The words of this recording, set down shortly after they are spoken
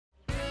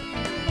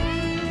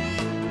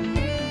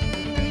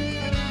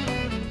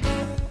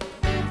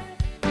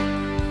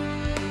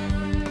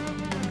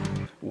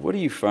What do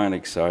you find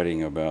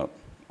exciting about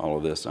all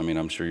of this? I mean,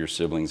 I'm sure your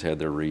siblings had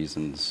their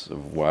reasons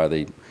of why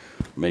they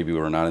maybe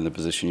were not in the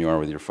position you are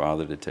with your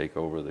father to take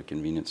over the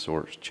convenience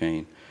store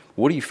chain.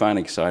 What do you find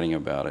exciting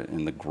about it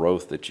and the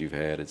growth that you've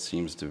had? It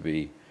seems to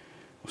be,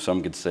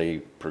 some could say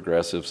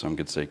progressive, some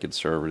could say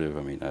conservative.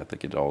 I mean, I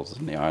think it all is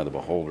in the eye of the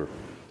beholder.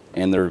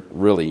 And they're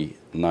really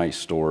nice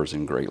stores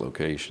in great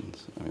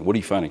locations. I mean, what do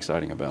you find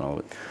exciting about all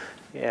of it?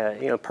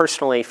 Yeah,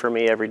 personally for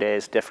me, every day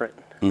is different.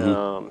 We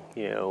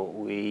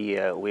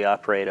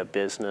operate a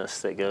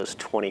business that goes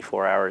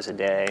 24 hours a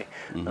day,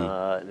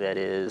 that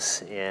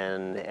is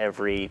in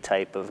every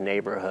type of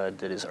neighborhood,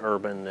 that is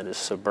urban, that is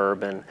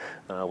suburban.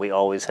 We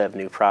always have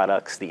new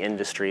products. The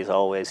industry is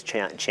always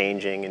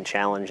changing and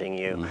challenging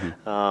you.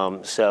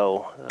 We're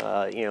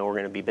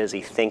going to be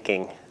busy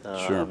thinking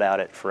about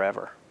it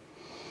forever.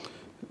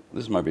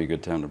 This might be a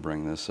good time to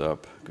bring this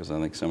up because I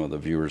think some of the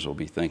viewers will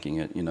be thinking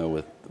it. You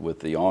know,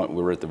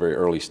 we're at the very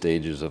early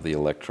stages of the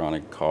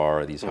electronic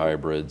car, these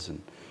hybrids,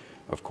 and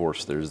of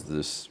course there's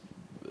this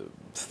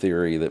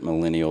theory that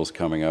millennials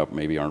coming up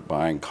maybe aren't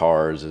buying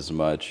cars as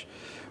much.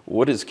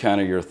 What is kind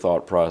of your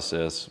thought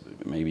process,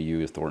 maybe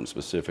you at Thornton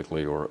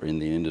specifically or in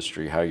the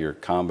industry, how you're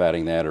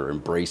combating that or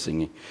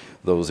embracing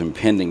those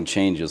impending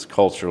changes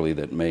culturally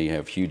that may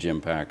have huge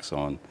impacts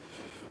on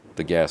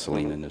the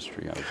gasoline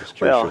industry? I was just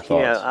curious your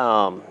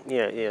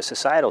thoughts.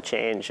 Societal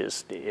change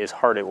is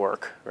hard at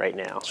work right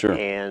now. Sure.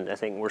 And I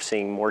think we're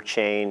seeing more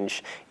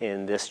change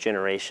in this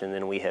generation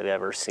than we have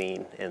ever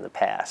seen in the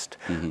past.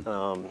 We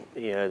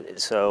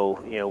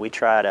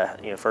try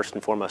to, first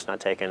and foremost, not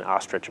take an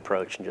ostrich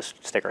approach and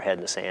just stick our head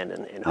in the sand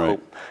and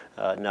hope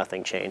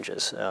nothing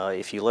changes.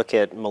 If you look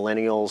at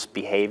millennials'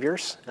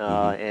 behaviors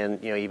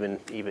and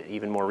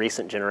even more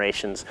recent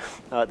generations,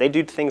 they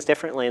do things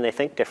differently and they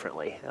think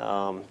differently.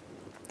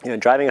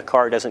 Driving a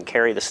car doesn't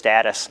carry the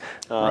status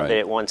that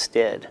it once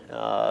did.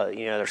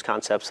 There's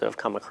concepts that have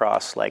come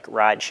across like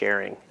ride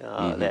sharing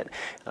that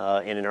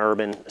in an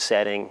urban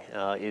setting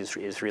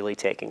is really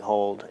taking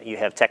hold. You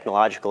have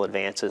technological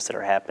advances that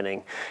are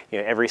happening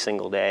every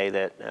single day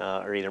that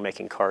are either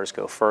making cars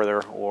go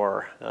further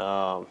or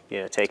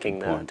taking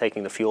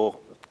the fuel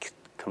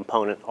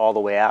component all the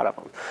way out of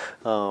them.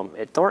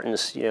 At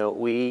Thornton's,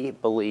 we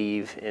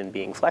believe in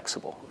being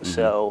flexible.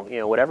 So,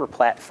 whatever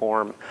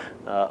platform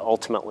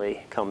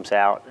ultimately comes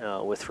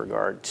out with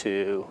regard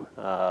to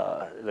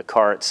the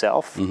car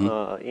itself,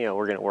 we're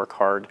going to work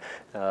hard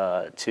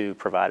to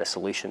provide a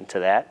solution to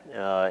that.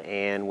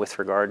 And with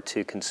regard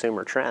to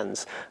consumer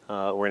trends,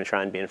 we're going to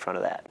try and be in front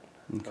of that.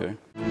 Okay.